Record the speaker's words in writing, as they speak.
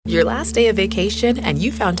Your last day of vacation and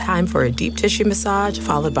you found time for a deep tissue massage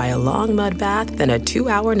followed by a long mud bath, then a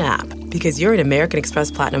 2-hour nap. Because you're an American Express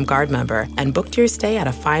Platinum Card member and booked your stay at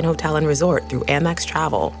a fine hotel and resort through Amex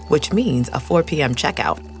Travel, which means a 4 p.m.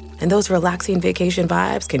 checkout. And those relaxing vacation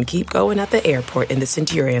vibes can keep going at the airport in the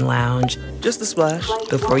Centurion Lounge. Just a splash.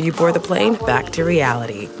 Before you board the plane, back to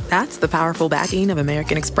reality. That's the powerful backing of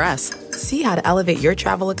American Express. See how to elevate your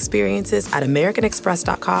travel experiences at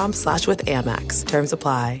americanexpress.com/withAmex. Terms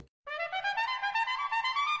apply.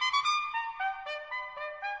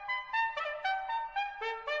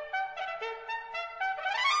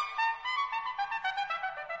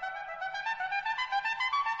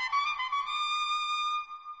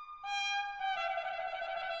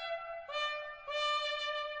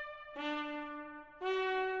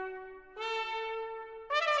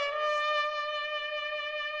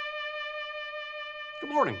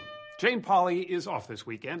 Good morning. Jane Pauley is off this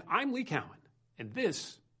weekend. I'm Lee Cowan, and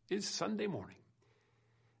this is Sunday Morning.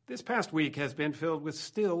 This past week has been filled with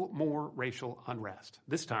still more racial unrest,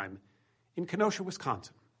 this time in Kenosha,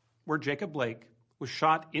 Wisconsin, where Jacob Blake was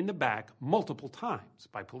shot in the back multiple times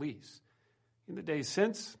by police. In the days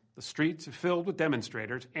since, the streets are filled with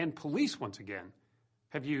demonstrators, and police once again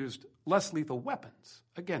have used less lethal weapons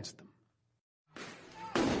against them.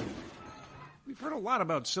 We've heard a lot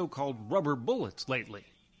about so-called rubber bullets lately,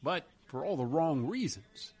 but for all the wrong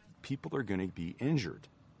reasons. People are going to be injured.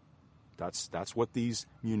 That's what these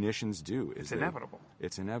munitions do. It's inevitable.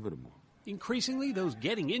 It's inevitable. Increasingly, those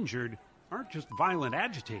getting injured aren't just violent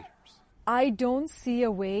agitators. I don't see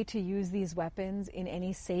a way to use these weapons in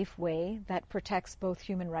any safe way that protects both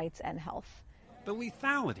human rights and health. The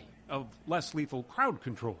lethality of less lethal crowd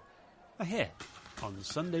control. Ahead on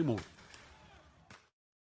Sunday Morning.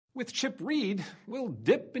 With Chip Reed, we'll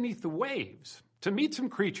dip beneath the waves to meet some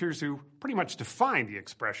creatures who pretty much define the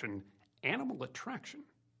expression animal attraction.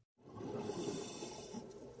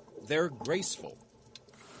 They're graceful,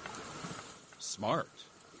 smart,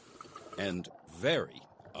 and very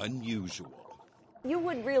unusual. You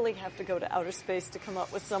would really have to go to outer space to come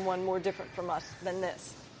up with someone more different from us than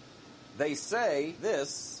this. They say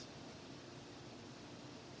this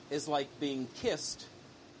is like being kissed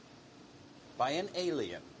by an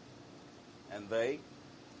alien. And they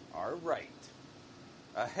are right.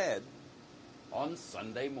 Ahead on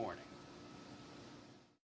Sunday Morning.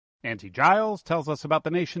 Auntie Giles tells us about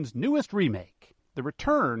the nation's newest remake, the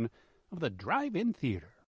return of the drive-in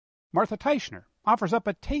theater. Martha Teichner offers up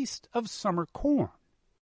a taste of summer corn.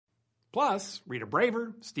 Plus, Rita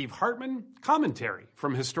Braver, Steve Hartman, commentary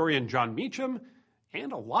from historian John Meacham,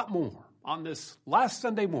 and a lot more on this last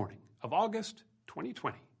Sunday morning of August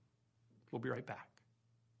 2020. We'll be right back.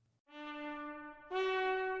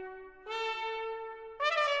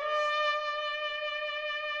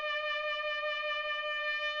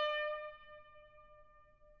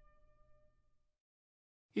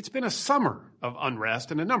 It's been a summer of unrest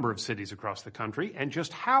in a number of cities across the country, and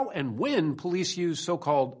just how and when police use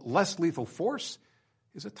so-called less lethal force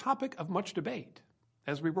is a topic of much debate,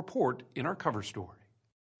 as we report in our cover story.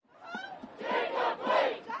 Jacob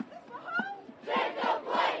Blake! Jacob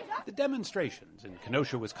Blake! The demonstrations in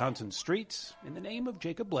Kenosha, Wisconsin streets in the name of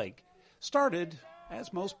Jacob Blake started,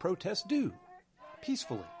 as most protests do,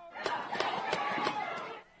 peacefully.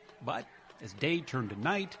 But as day turned to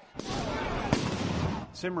night,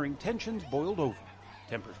 simmering tensions boiled over,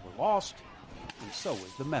 tempers were lost, and so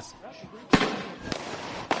was the message.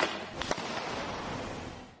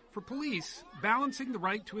 For police, balancing the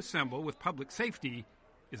right to assemble with public safety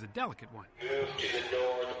is a delicate one. Move to the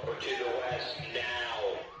north or to the west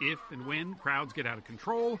now. If and when crowds get out of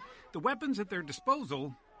control, the weapons at their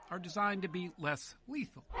disposal are designed to be less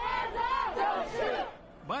lethal.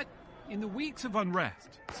 But in the weeks of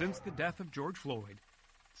unrest since the death of George Floyd,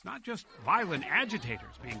 it's not just violent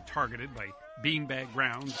agitators being targeted by beanbag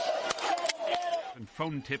rounds and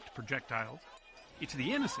foam-tipped projectiles. It's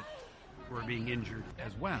the innocent who are being injured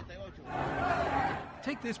as well.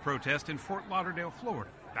 Take this protest in Fort Lauderdale, Florida,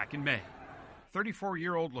 back in May.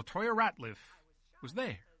 34-year-old Latoya Ratliff was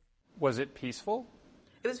there. Was it peaceful?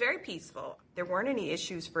 It was very peaceful. There weren't any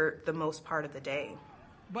issues for the most part of the day.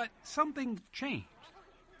 But something changed.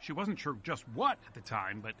 She wasn't sure just what at the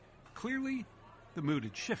time, but clearly the mood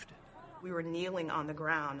had shifted. We were kneeling on the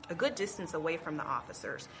ground, a good distance away from the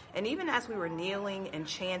officers. And even as we were kneeling and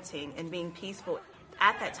chanting and being peaceful,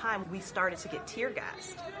 at that time, we started to get tear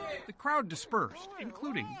gassed. The crowd dispersed,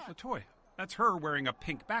 including Latoya. That's her wearing a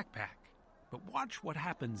pink backpack. But watch what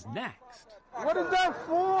happens next. What is that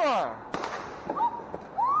for?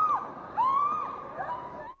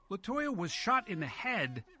 Latoya was shot in the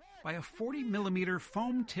head by a 40-millimeter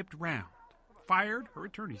foam-tipped round. fired, her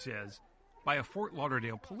attorney says, by a Fort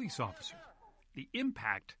Lauderdale police officer. The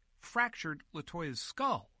impact fractured LaToya's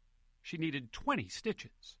skull. She needed 20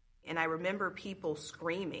 stitches. And I remember people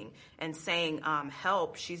screaming and saying,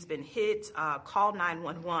 help, she's been hit, call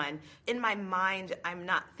 911. In my mind, I'm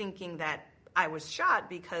not thinking that I was shot,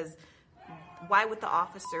 because why would the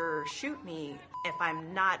officer shoot me if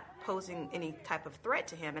I'm not posing any type of threat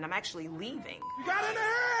to him and I'm actually leaving? You got in the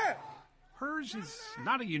head! Hers is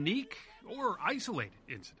not a unique or isolated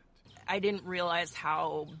incident. I didn't realize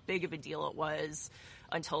how big of a deal it was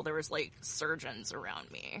until there was, surgeons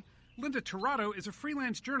around me. Linda Tirado is a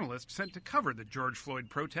freelance journalist sent to cover the George Floyd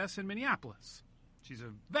protests in Minneapolis. She's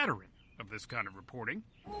a veteran of this kind of reporting.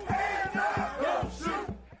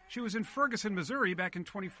 She was in Ferguson, Missouri back in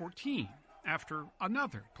 2014 after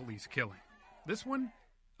another police killing, this one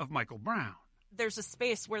of Michael Brown. There's a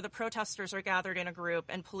space where the protesters are gathered in a group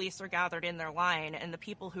and police are gathered in their line, and the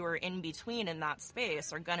people who are in between in that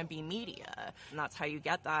space are going to be media. And that's how you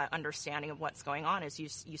get that understanding of what's going on, is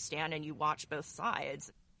you stand and you watch both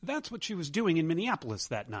sides. That's what she was doing in Minneapolis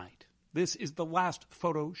that night. This is the last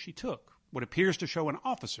photo she took, what appears to show an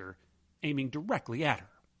officer aiming directly at her.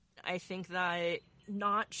 I think that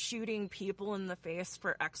not shooting people in the face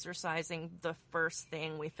for exercising the first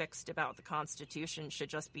thing we fixed about the Constitution should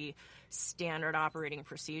just be standard operating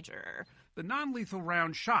procedure. The non-lethal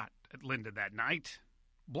round shot at Linda that night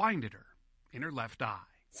blinded her in her left eye.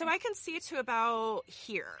 So I can see to about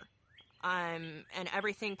here. And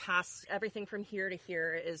everything from here to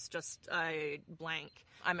here is just blank.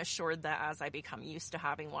 I'm assured that as I become used to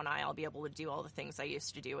having one eye, I'll be able to do all the things I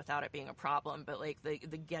used to do without it being a problem. But the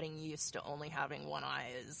getting used to only having one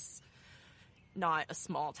eye is not a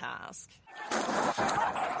small task.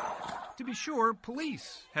 To be sure,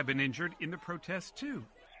 police have been injured in the protests too.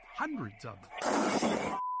 Hundreds of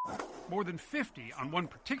them. More than 50 on one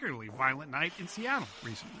particularly violent night in Seattle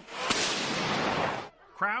recently.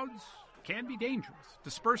 Crowds can be dangerous.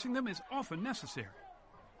 Dispersing them is often necessary.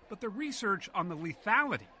 But the research on the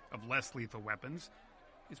lethality of less lethal weapons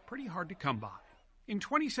is pretty hard to come by. In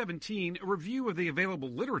 2017, a review of the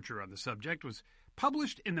available literature on the subject was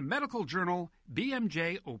published in the medical journal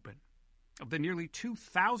BMJ Open. Of the nearly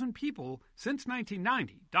 2,000 people since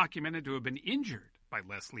 1990 documented to have been injured by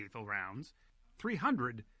less lethal rounds,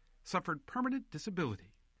 300 suffered permanent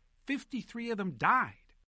disability. 53 of them died.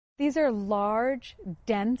 These are large,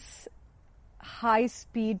 dense,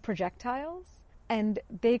 high-speed projectiles, and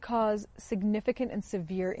they cause significant and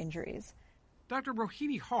severe injuries. Dr.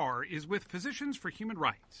 Rohini Har is with Physicians for Human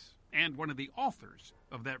Rights and one of the authors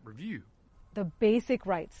of that review. The basic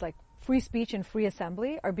rights, like free speech and free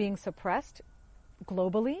assembly, are being suppressed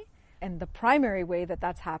globally, and the primary way that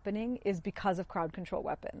that's happening is because of crowd control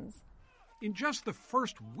weapons. In just the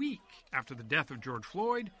first week after the death of George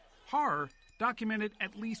Floyd, Har documented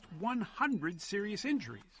at least 100 serious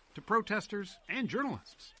injuries to protesters and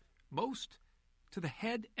journalists, most to the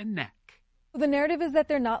head and neck. The narrative is that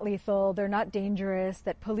they're not lethal, they're not dangerous,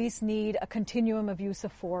 that police need a continuum of use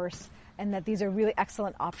of force, and that these are really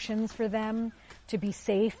excellent options for them to be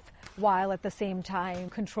safe while at the same time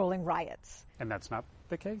controlling riots. And that's not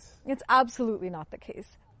the case? It's absolutely not the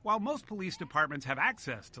case. While most police departments have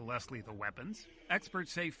access to less lethal weapons,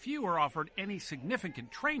 experts say few are offered any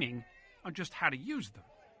significant training on just how to use them.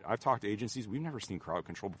 I've talked to agencies, we've never seen crowd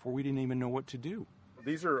control before. We didn't even know what to do.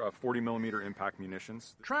 These are 40-millimeter impact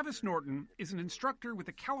munitions. Travis Norton is an instructor with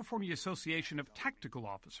the California Association of Tactical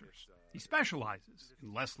Officers. He specializes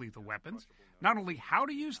in less lethal weapons, not only how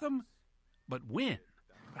to use them, but when.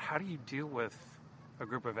 How do you deal with a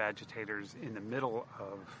group of agitators in the middle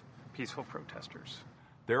of peaceful protesters?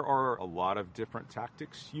 There are a lot of different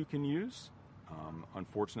tactics you can use.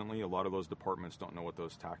 Unfortunately, a lot of those departments don't know what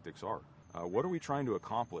those tactics are. What are we trying to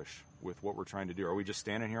accomplish with what we're trying to do? Are we just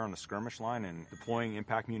standing here on the skirmish line and deploying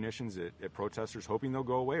impact munitions at protesters hoping they'll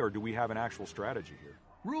go away, or do we have an actual strategy here?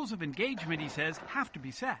 Rules of engagement, he says, have to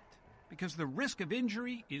be set because the risk of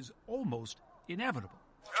injury is almost inevitable.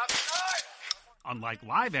 Unlike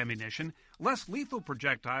live ammunition, less lethal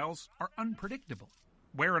projectiles are unpredictable.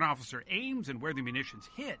 Where an officer aims and where the munitions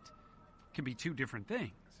hit can be two different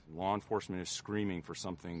things. Law enforcement is screaming for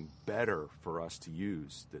something better for us to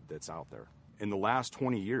use that's out there. In the last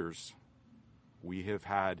 20 years, we have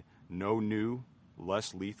had no new,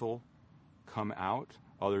 less lethal come out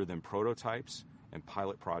other than prototypes and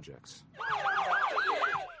pilot projects.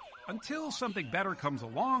 Until something better comes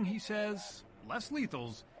along, he says, less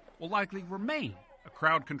lethals will likely remain a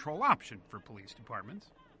crowd control option for police departments.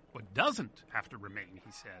 What doesn't have to remain,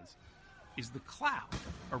 he says, is the cloud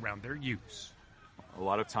around their use. A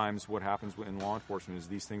lot of times what happens in law enforcement is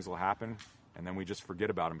these things will happen and then we just forget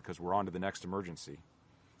about them because we're on to the next emergency.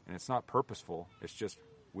 And it's not purposeful. It's just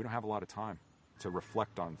we don't have a lot of time to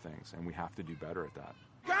reflect on things, and we have to do better at that.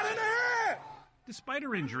 Got in there! Despite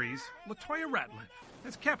her injuries, LaToya Ratliff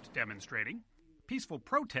has kept demonstrating. Peaceful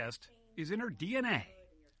protest is in her DNA.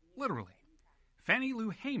 Literally. Fannie Lou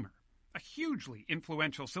Hamer, a hugely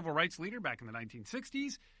influential civil rights leader back in the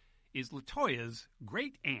 1960s, is LaToya's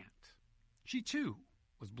great-aunt. She, too,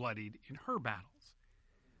 was bloodied in her battles.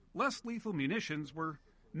 Less lethal munitions were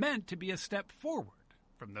meant to be a step forward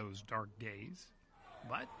from those dark days.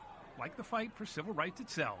 But, like the fight for civil rights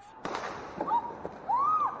itself,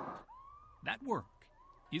 that work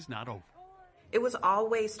is not over. It was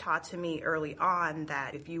always taught to me early on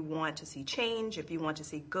that if you want to see change, if you want to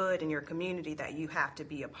see good in your community, that you have to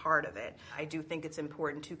be a part of it. I do think it's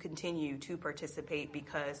important to continue to participate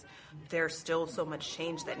because there's still so much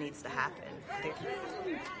change that needs to happen.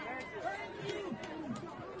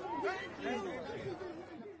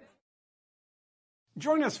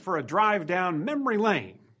 Join us for a drive down memory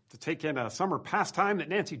lane to take in a summer pastime that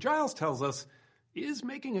Nancy Giles tells us is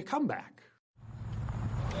making a comeback.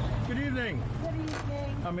 Good evening. Good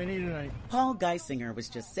evening. How many tonight? Paul Geisinger was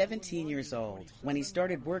just 17 years old when he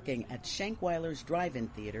started working at Schenkweiler's Drive-In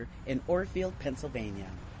Theater in Orfield, Pennsylvania.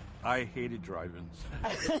 I hated drive-ins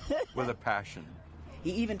with a passion.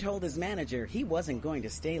 He even told his manager he wasn't going to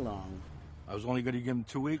stay long. I was only going to give him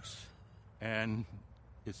 2 weeks, and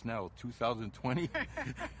it's now 2020.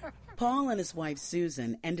 Paul and his wife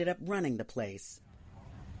Susan ended up running the place,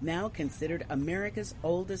 now considered America's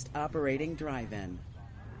oldest operating drive-in.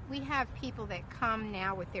 We have people that come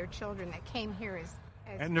now with their children that came here as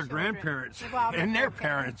and their children. grandparents, well, and their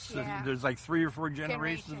parents. Yeah. There's like 3 or 4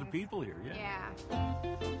 generations of people here. Yeah.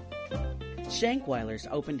 Schenkweiler's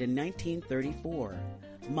opened in 1934,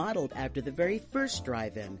 modeled after the very first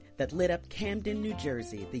drive-in that lit up Camden, New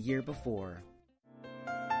Jersey the year before.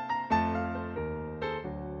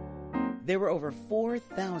 There were over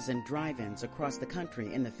 4,000 drive-ins across the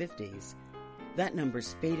country in the 50s. That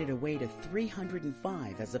number's faded away to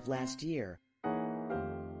 305 as of last year.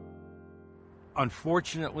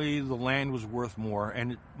 Unfortunately, the land was worth more,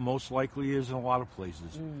 and it most likely is in a lot of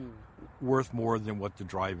places, worth more than what the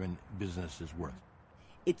drive-in business is worth.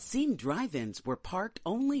 It seemed drive-ins were parked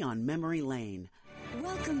only on memory lane.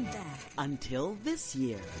 Welcome back. Until this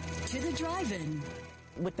year. To the drive-in.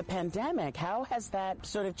 With the pandemic, how has that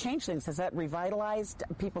sort of changed things? Has that revitalized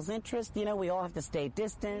people's interest? You know, we all have to stay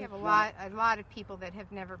distant. We have a lot of people that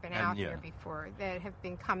have never been out here before that have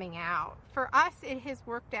been coming out. For us, it has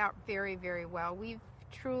worked out very, very well. We've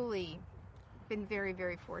truly been very,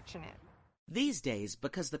 very fortunate. These days,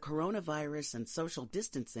 because the coronavirus and social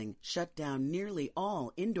distancing shut down nearly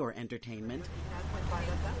all indoor entertainment,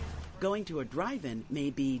 going to a drive-in may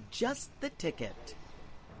be just the ticket.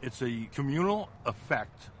 It's a communal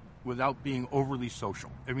effect without being overly social.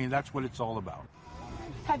 I mean, that's what it's all about.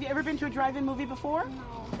 Have you ever been to a drive-in movie before?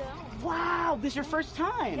 No. Wow, this is your first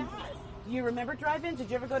time? Yes. You remember drive-ins? Did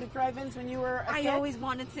you ever go to drive-ins when you were a kid? I always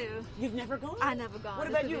wanted to. You've never gone? I never gone. What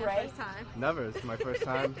about you, Ray? First time. Never. It's my first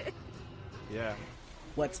time. Yeah.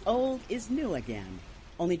 What's old is new again.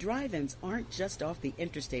 Only drive-ins aren't just off the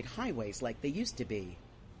interstate highways like they used to be.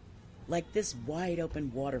 Like this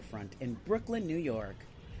wide-open waterfront in Brooklyn, New York.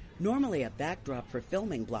 Normally a backdrop for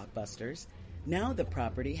filming blockbusters, now the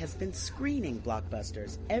property has been screening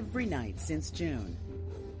blockbusters every night since June.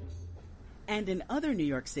 And in other New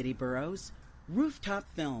York City boroughs, Rooftop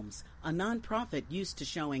Films, a nonprofit used to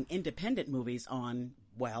showing independent movies on,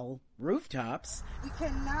 well, rooftops, we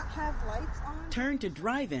cannot have lights on, turned to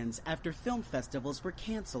drive-ins after film festivals were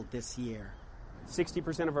canceled this year.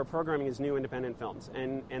 60% of our programming is new independent films,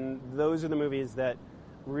 and those are the movies that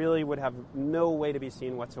really would have no way to be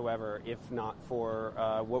seen whatsoever if not for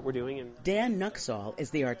what we're doing. And Dan Nuxall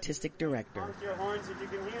is the artistic director. Honk your horns if you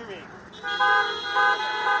can hear me.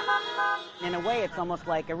 In a way, it's almost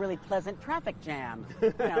like a really pleasant traffic jam,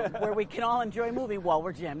 where we can all enjoy a movie while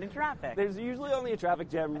we're jammed in traffic. There's usually only a traffic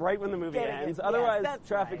jam right when the movie ends. Otherwise,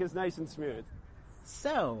 traffic is nice and smooth.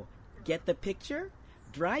 So, get the picture?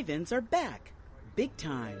 Drive-ins are back. Big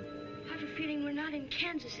time. I have a feeling we're not in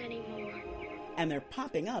Kansas anymore. And they're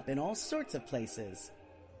popping up in all sorts of places.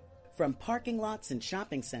 From parking lots and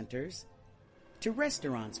shopping centers to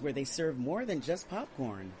restaurants where they serve more than just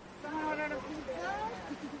popcorn.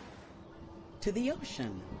 To the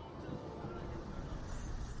ocean.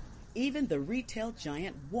 Even the retail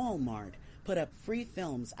giant Walmart put up free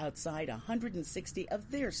films outside 160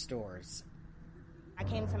 of their stores. I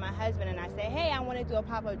came to my husband and I said, hey, I want to do a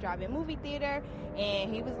pop-up drive-in movie theater.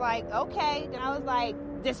 And he was like, okay. And I was like,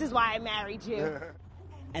 this is why I married you.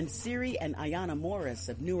 And Siri and Ayanna Morris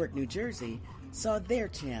of Newark, New Jersey, saw their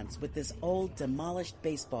chance with this old demolished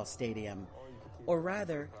baseball stadium. Or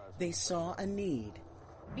rather, they saw a need.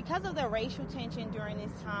 Because of the racial tension during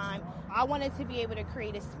this time, I wanted to be able to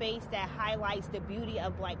create a space that highlights the beauty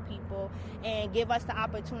of Black people and give us the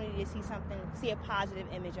opportunity to see a positive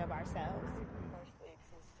image of ourselves.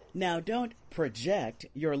 Now, don't project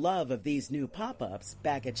your love of these new pop-ups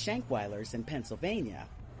back at Shankweiler's in Pennsylvania.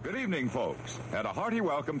 Good evening, folks, and a hearty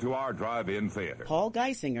welcome to our drive-in theater. Paul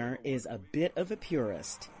Geisinger is a bit of a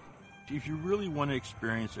purist. If you really want to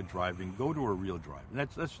experience a drive-in, go to a real drive-in.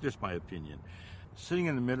 That's just my opinion. Sitting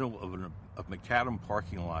in the middle of a macadam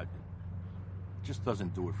parking lot just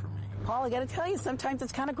doesn't do it for me. Paul, I got to tell you, sometimes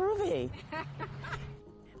it's kind of groovy.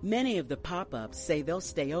 Many of the pop-ups say they'll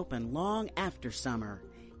stay open long after summer,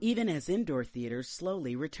 even as indoor theaters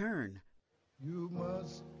slowly return. You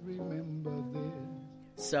must remember this.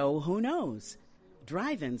 So who knows?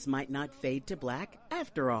 Drive-ins might not fade to black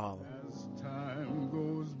after all. As time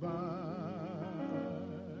goes by.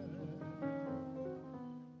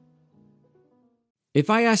 If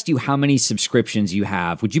I asked you how many subscriptions you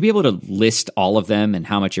have, would you be able to list all of them and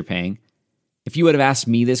how much you're paying? If you would have asked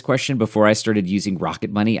me this question before I started using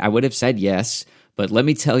Rocket Money, I would have said yes, but let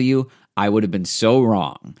me tell you, I would have been so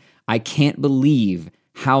wrong. I can't believe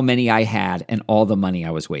how many I had and all the money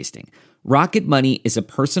I was wasting. Rocket Money is a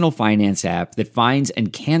personal finance app that finds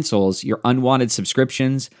and cancels your unwanted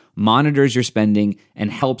subscriptions, monitors your spending,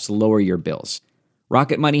 and helps lower your bills.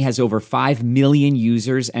 Rocket Money has over 5 million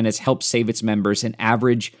users and has helped save its members an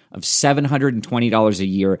average of $720 a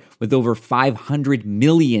year with over 500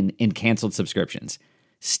 million in canceled subscriptions.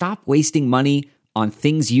 Stop wasting money on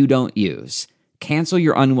things you don't use. Cancel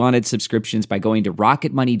your unwanted subscriptions by going to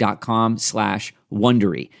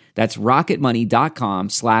rocketmoney.com/Wondery. That's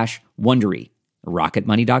rocketmoney.com/Wondery.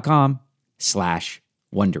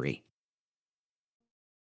 rocketmoney.com/Wondery.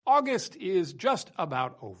 August is just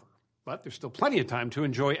about over, but there's still plenty of time to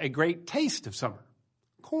enjoy a great taste of summer.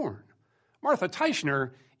 Corn. Martha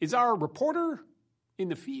Teichner is our reporter in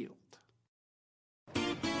the field.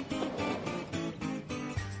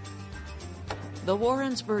 The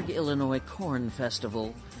Warrensburg, Illinois Corn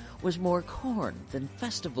Festival was more corn than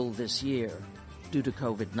festival this year due to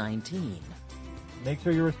COVID-19. Make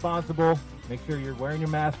sure you're responsible. Make sure you're wearing your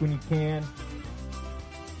mask when you can.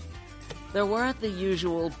 There weren't the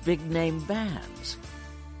usual big-name bands.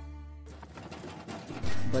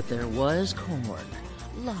 But there was corn.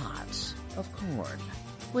 Lots of corn.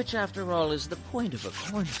 Which, after all, is the point of a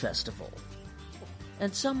corn festival.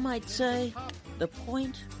 And some might say, the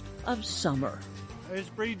point of summer. It's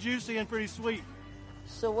pretty juicy and pretty sweet.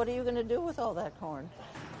 So what are you going to do with all that corn?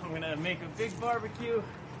 I'm going to make a big barbecue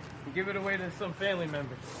and give it away to some family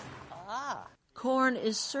members. Ah. Corn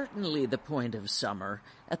is certainly the point of summer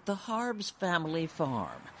at the Harbs family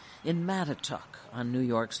farm in Mattituck on New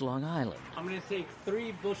York's Long Island. I'm going to take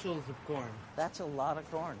 3 bushels of corn. That's a lot of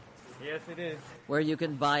corn. Yes, it is. Where you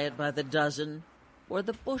can buy it by the dozen or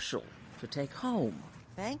the bushel to take home.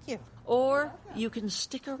 Thank you. Or you can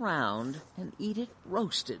stick around and eat it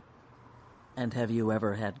roasted. And have you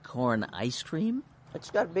ever had corn ice cream?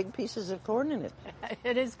 It's got big pieces of corn in it.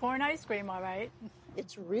 It is corn ice cream, all right.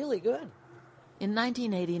 It's really good. In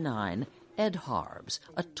 1989, Ed Harbs,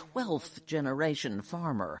 a 12th-generation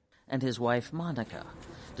farmer, and his wife Monica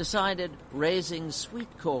decided raising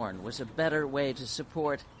sweet corn was a better way to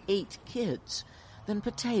support 8 kids than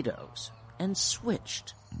potatoes, and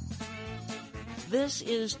switched. This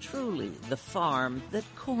is truly the farm that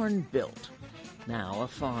corn built. Now a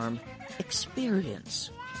farm experience,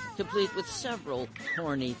 complete with several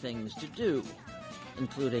corny things to do,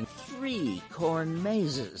 including 3 corn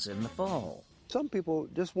mazes in the fall. Some people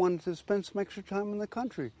just wanted to spend some extra time in the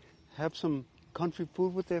country, have some country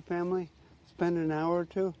food with their family, spend an hour or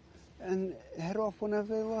two, and head off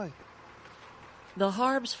whenever they like. The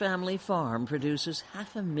Harbs family farm produces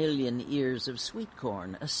 500,000 ears of sweet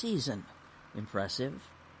corn a season. Impressive.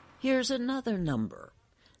 Here's another number.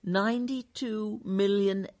 92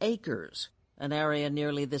 million acres, an area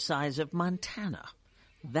nearly the size of Montana.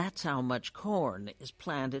 That's how much corn is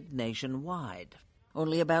planted nationwide.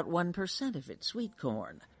 Only about 1% of it sweet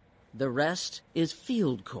corn. The rest is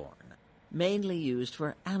field corn, mainly used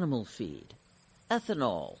for animal feed,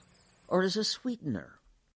 ethanol, or as a sweetener.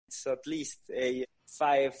 It's at least a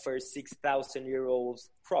 5,000 or 6,000 year old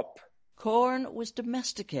crop. Corn was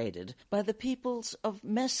domesticated by the peoples of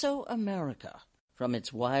Mesoamerica from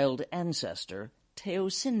its wild ancestor,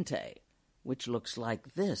 Teosinte, which looks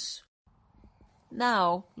like this.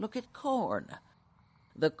 Now look at corn,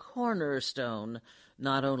 the cornerstone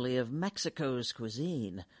not only of Mexico's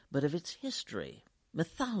cuisine, but of its history.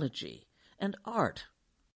 mythology, and art.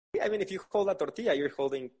 I mean, if you hold a tortilla, you're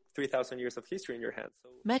holding 3,000 years of history in your hands. So.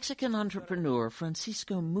 Mexican entrepreneur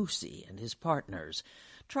Francisco Musi and his partners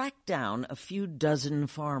tracked down a few dozen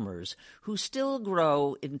farmers who still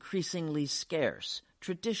grow increasingly scarce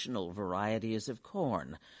traditional varieties of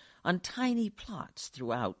corn on tiny plots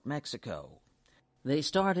throughout Mexico. They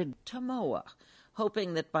started Tomoa,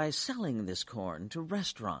 hoping that by selling this corn to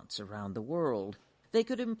restaurants around the world, they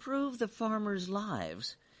could improve the farmers'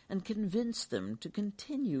 lives and convince them to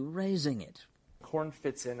continue raising it. Corn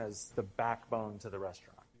fits in as the backbone to the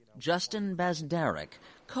restaurant. Justin Bazdarek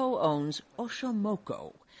co-owns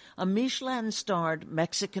Oxomoco, a Michelin-starred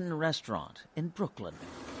Mexican restaurant in Brooklyn.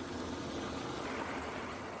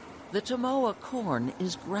 The Tomoa corn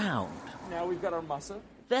is ground. Now we've got our masa.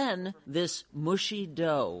 Then this mushy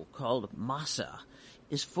dough, called masa,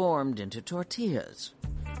 is formed into tortillas.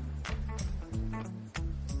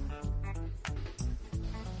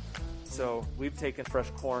 So we've taken fresh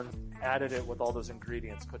corn, added it with all those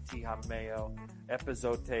ingredients, cotija mayo,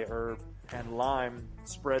 epazote herb, and lime,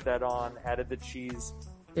 spread that on, added the cheese.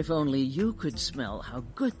 If only you could smell how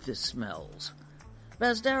good this smells.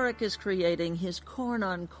 Bazdarek is creating his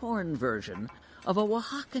corn-on-corn version of a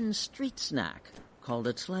Oaxacan street snack called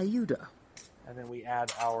a tlayuda. And then we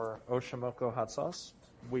add our Oxomoco hot sauce.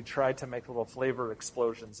 We tried to make little flavor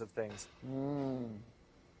explosions of things.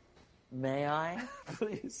 May I?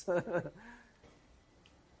 Please.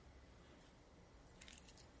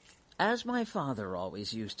 As my father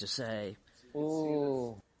always used to say,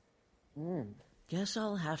 ooh. Guess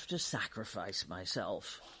I'll have to sacrifice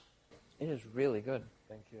myself. It is really good.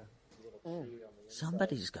 Thank you.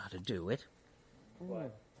 Somebody's got to do it.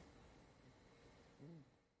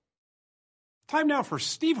 Time now for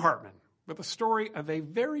Steve Hartman with a story of a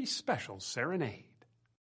very special serenade.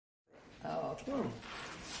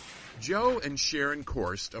 Joe and Sharon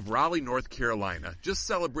Korst of Raleigh, North Carolina, just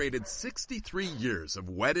celebrated 63 years of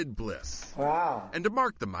wedded bliss. Wow. And to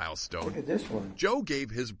mark the milestone, Look at this one. Joe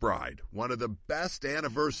gave his bride one of the best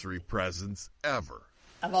anniversary presents ever.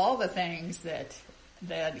 Of all the things that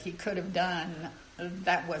he could have done,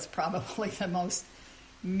 that was probably the most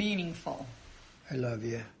meaningful. I love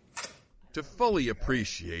you. To fully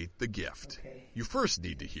appreciate the gift, you first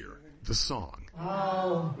need to hear the song.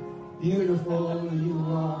 How beautiful you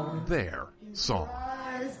are. Their song.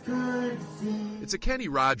 It's a Kenny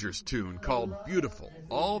Rogers tune called Beautiful,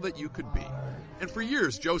 All That You Could Be. And for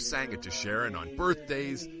years, Joe sang it to Sharon on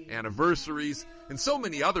birthdays, anniversaries, and so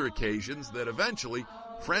many other occasions that eventually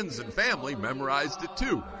friends and family memorized it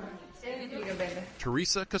too.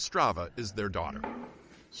 Teresa Castrava is their daughter.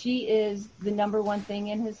 She is the number one thing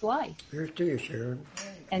in his life. Here's to you, Sharon.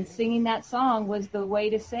 And singing that song was the way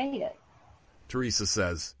to say it. Teresa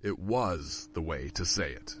says it was the way to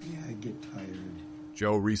say it. Yeah, I get tired.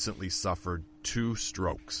 Joe recently suffered 2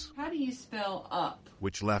 strokes. How do you spell up?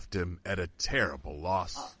 Which left him at a terrible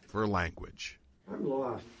loss for language. I'm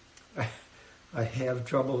lost. I have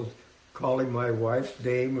trouble calling my wife's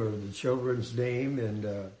name or the children's name,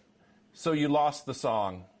 and... So you lost the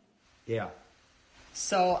song? Yeah.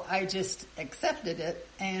 So I just accepted it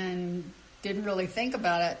and didn't really think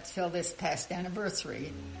about it till this past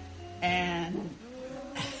anniversary. And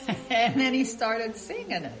then he started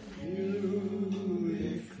singing it.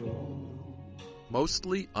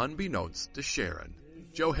 Mostly unbeknownst to Sharon,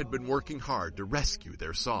 Joe had been working hard to rescue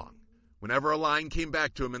their song. Whenever a line came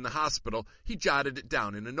back to him in the hospital, he jotted it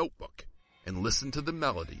down in a notebook and listened to the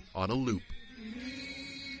melody on a loop.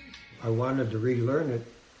 I wanted to relearn it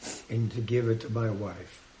and to give it to my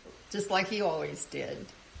wife. Just like he always did.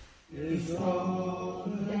 It's all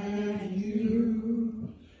that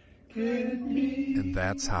you can be. And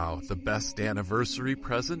that's how the best anniversary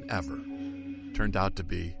present ever turned out to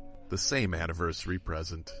be the same anniversary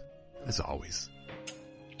present as always.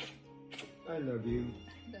 I love you.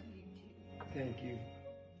 Thank you.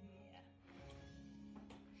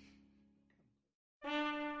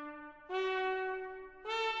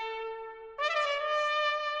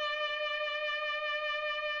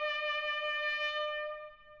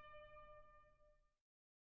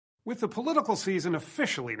 With the political season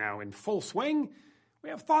officially now in full swing, we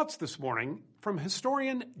have thoughts this morning from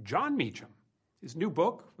historian Jon Meacham. His new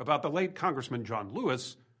book about the late Congressman John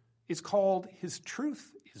Lewis is called His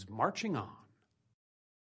Truth is Marching On.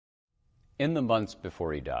 In the months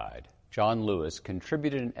before he died, John Lewis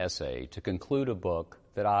contributed an essay to conclude a book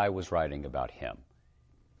that I was writing about him.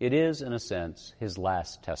 It is, in a sense, his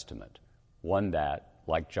last testament, one that,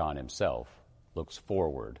 like John himself, looks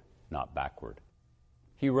forward, not backward.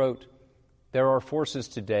 He wrote, "There are forces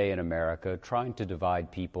today in America trying to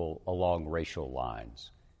divide people along racial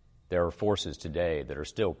lines. There are forces today that are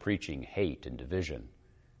still preaching hate and division.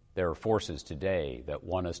 There are forces today that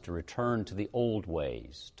want us to return to the old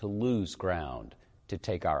ways, to lose ground, to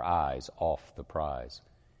take our eyes off the prize.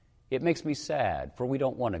 It makes me sad, for we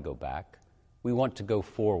don't want to go back. We want to go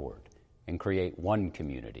forward and create one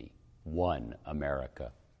community, one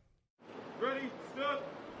America. Ready, stop.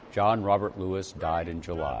 John Robert Lewis died in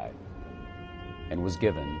July and was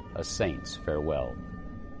given a saint's farewell.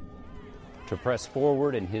 To press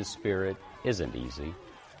forward in his spirit isn't easy.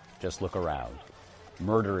 Just look around.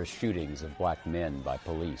 Murderous shootings of black men by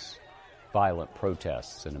police, violent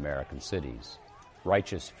protests in American cities,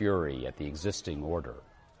 righteous fury at the existing order,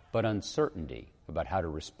 but uncertainty about how to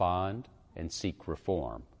respond and seek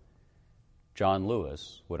reform. John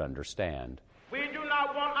Lewis would understand. We do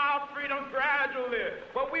not want our freedom gradually,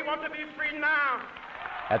 but we want to be free now.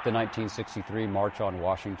 At the 1963 March on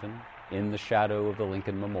Washington, in the shadow of the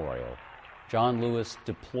Lincoln Memorial, John Lewis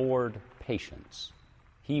deplored patience.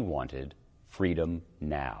 He wanted freedom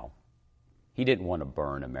now. He didn't want to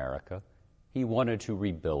burn America. He wanted to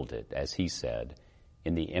rebuild it, as he said,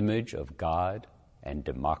 in the image of God and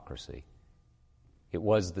democracy. It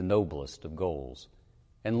was the noblest of goals.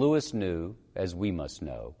 And Lewis knew, as we must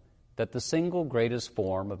know, that the single greatest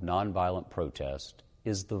form of nonviolent protest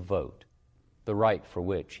is the vote, the right for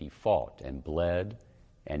which he fought and bled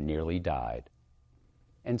and nearly died.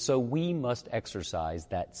 And so we must exercise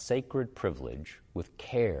that sacred privilege with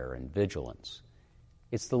care and vigilance.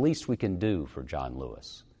 It's the least we can do for John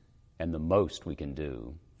Lewis, and the most we can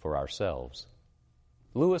do for ourselves.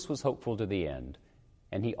 Lewis was hopeful to the end,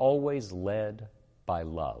 and he always led by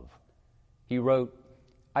love. He wrote,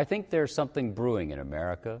 "I think there's something brewing in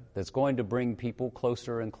America that's going to bring people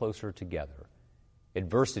closer and closer together.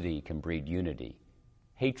 Adversity can breed unity.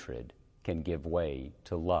 Hatred can give way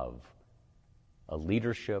to love. A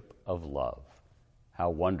leadership of love. How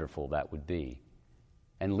wonderful that would be.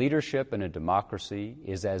 And leadership in a democracy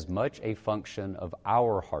is as much a function of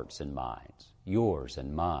our hearts and minds, yours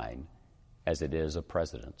and mine, as it is a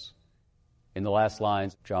president's." In the last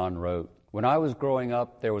lines, John wrote, "When I was growing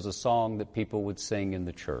up, there was a song that people would sing in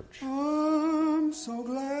the church. I'm so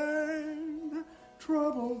glad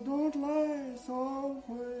trouble don't last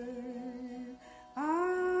always.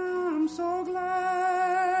 I'm so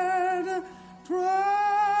glad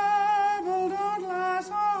trouble don't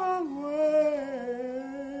last always."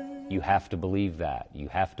 You have to believe that. You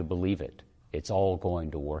have to believe it. It's all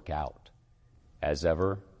going to work out. As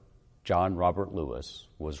ever, John Robert Lewis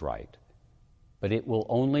was right. But it will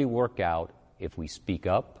only work out if we speak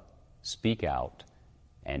up, speak out,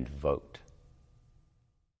 and vote.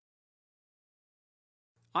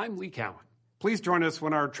 I'm Lee Cowan. Please join us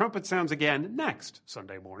when our trumpet sounds again next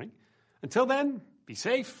Sunday morning. Until then, be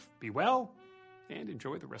safe, be well, and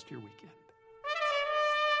enjoy the rest of your weekend.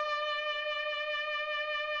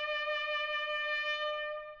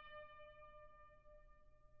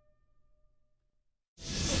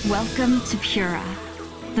 Welcome to Pura,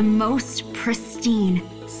 the most pristine,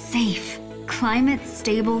 safe,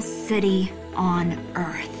 climate-stable city on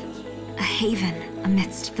Earth. A haven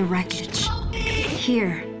amidst the wreckage.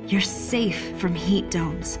 Here, you're safe from heat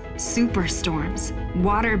domes, superstorms,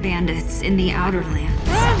 water bandits in the outer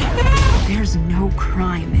lands. There's no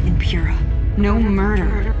crime in Pura. No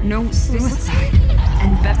murder, no suicide.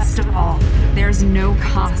 And best of all, there's no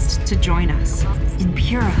cost to join us. In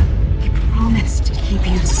Pura, we promise to keep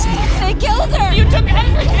you safe. They killed her! You took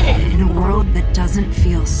everything! In a world that doesn't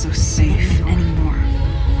feel so safe anymore,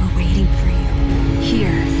 we're waiting for you.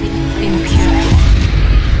 Here, in Pura.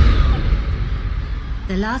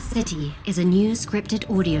 The Last City is a new scripted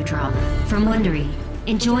audio drama from Wondery.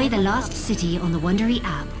 Enjoy The Last City on the Wondery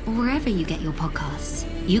app or wherever you get your podcasts.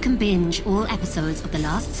 You can binge all episodes of The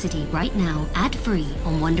Last City right now, ad-free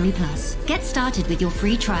on Wondery Plus. Get started with your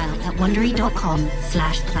free trial at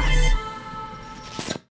Wondery.com/plus.